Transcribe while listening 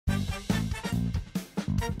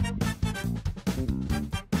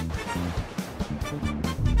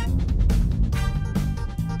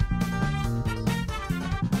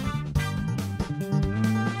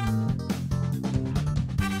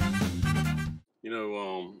You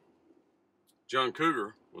know, John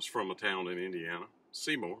Cougar was from a town in Indiana,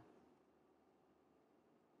 Seymour,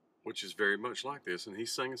 which is very much like this, and he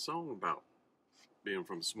sang a song about being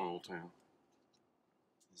from a small town.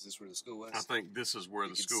 Is this where the school was? I think this is where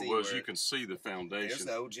the school was. You can see the foundation. There's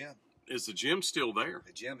the old gym. Is the gym still there?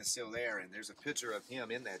 The gym is still there, and there's a picture of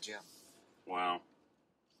him in that gym. Wow.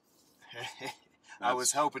 I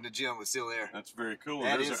was hoping the gym was still there. That's very cool.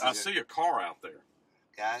 I see a car out there.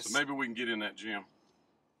 Guys. So maybe we can get in that gym.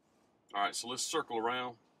 All right, so let's circle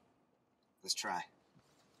around. Let's try.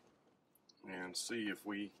 And see if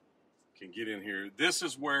we can get in here. This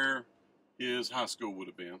is where his high school would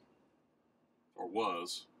have been, or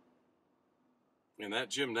was. In that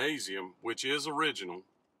gymnasium, which is original,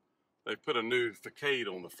 they put a new facade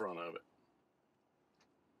on the front of it.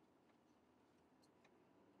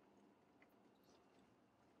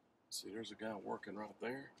 See, there's a guy working right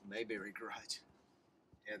there. Mayberry Garage.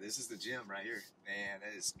 Yeah, this is the gym right here. Man,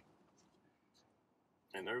 that is.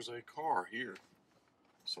 And there's a car here.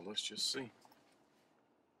 So let's just see.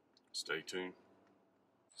 Stay tuned.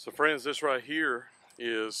 So friends, this right here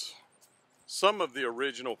is some of the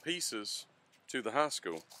original pieces to the high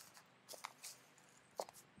school.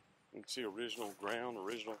 You can see original ground,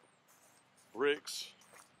 original bricks,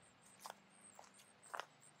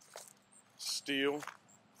 steel.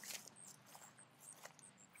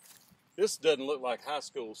 This doesn't look like high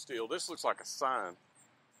school steel. This looks like a sign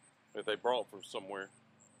that they brought from somewhere.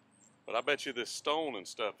 But I bet you this stone and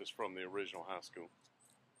stuff is from the original high school.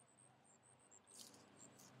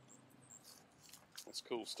 That's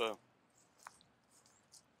cool stuff.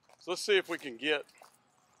 So let's see if we can get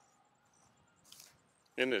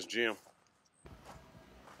in this gym.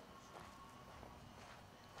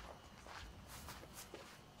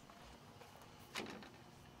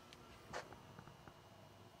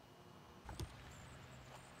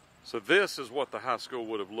 So this is what the high school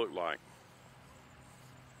would have looked like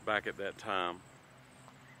back at that time.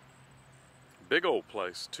 Big old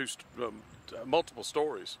place, multiple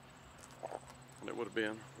stories. And it would have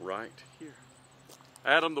been right here.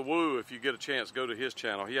 Adam the Woo, if you get a chance, go to his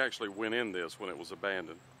channel. He actually went in this when it was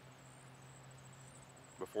abandoned,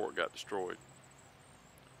 before it got destroyed.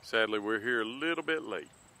 Sadly, we're here a little bit late.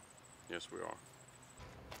 Yes, we are.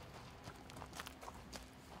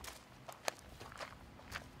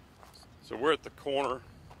 So we're at the corner.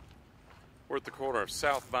 We're at the corner of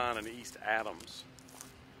South Vine and East Adams.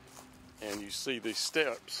 And you see these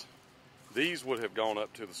steps. These would have gone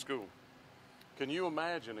up to the school. Can you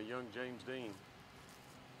imagine a young James Dean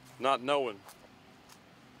not knowing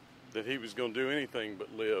that he was going to do anything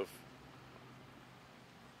but live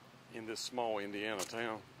in this small Indiana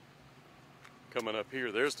town? Coming up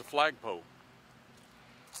here, there's the flagpole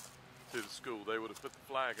to the school. They would have put the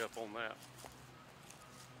flag up on that.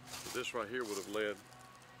 But this right here would have led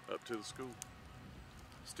up to the school.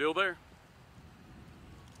 Still there.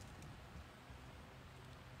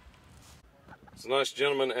 It's a nice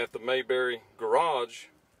gentleman at the Mayberry Garage,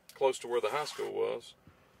 close to where the high school was,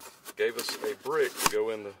 gave us a brick to go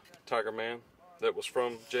in the Tiger Man that was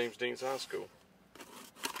from James Dean's high school.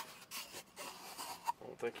 I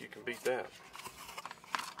don't think you can beat that.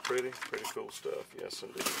 Pretty cool stuff, yes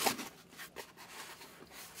indeed.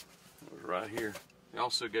 It was right here. He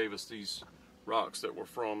also gave us these rocks that were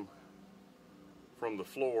from the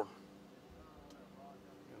floor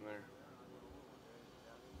in there.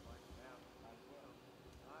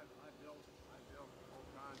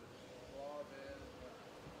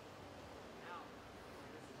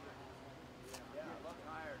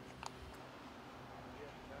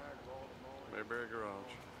 Mayberry Garage.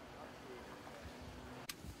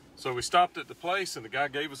 So we stopped at the place and the guy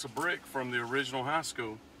gave us a brick from the original high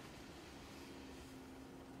school.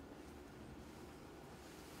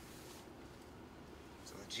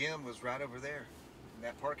 So the gym was right over there in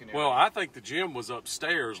that parking area. Well, I think the gym was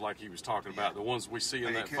upstairs like he was talking about, the ones we see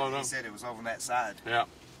in that photo. He said it was over on that side. Yeah,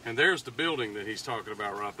 and there's the building that he's talking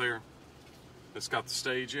about right there. It's got the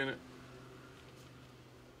stage in it.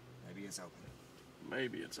 Maybe it's open.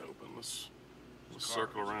 Maybe it's open. Let's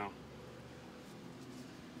circle around.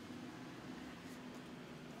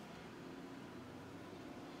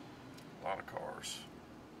 A lot of cars.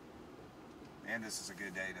 And this is a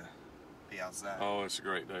good day to be outside. Oh, it's a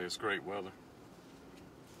great day. It's great weather.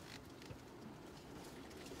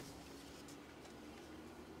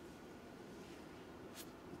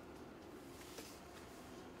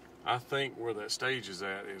 I think where that stage is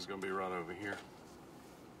at is going to be right over here.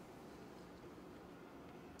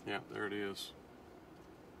 Yeah, there it is.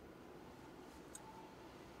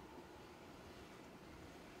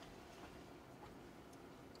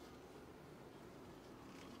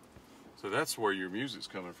 So that's where your music's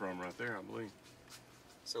coming from right there, I believe.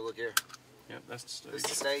 So look here. Yep, that's the stage. This is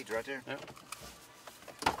the stage right there. Yep.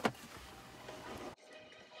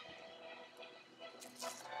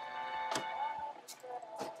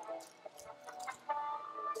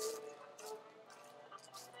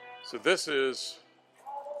 So this is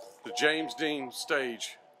the James Dean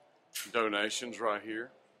stage donations right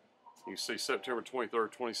here. You can see September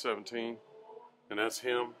 23rd, 2017, and that's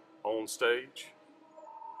him on stage.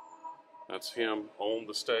 That's him on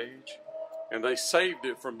the stage. And they saved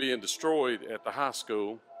it from being destroyed at the high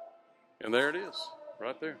school. And there it is,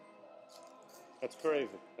 right there. That's crazy.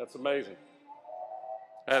 That's amazing.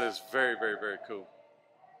 That is very, very, very cool.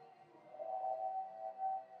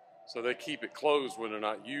 So they keep it closed when they're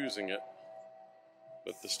not using it.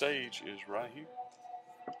 But the stage is right here.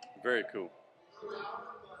 Very cool.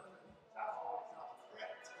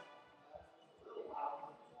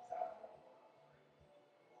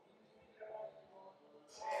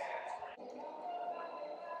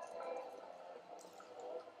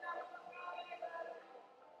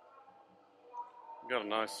 Got a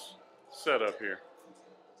nice setup here.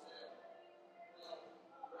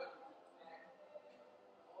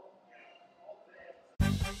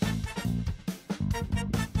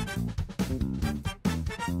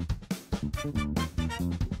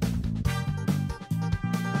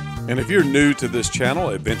 And if you're new to this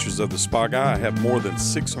channel, Adventures of the Spa Guy, I have more than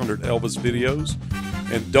 600 Elvis videos.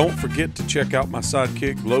 And don't forget to check out my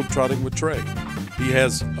sidekick, Globetrotting with Trey. He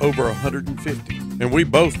has over 150. And we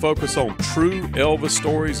both focus on true Elvis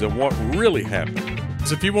stories and what really happened.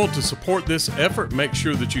 So if you want to support this effort, make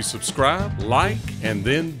sure that you subscribe, like, and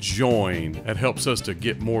then join. That helps us to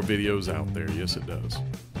get more videos out there. Yes, it does.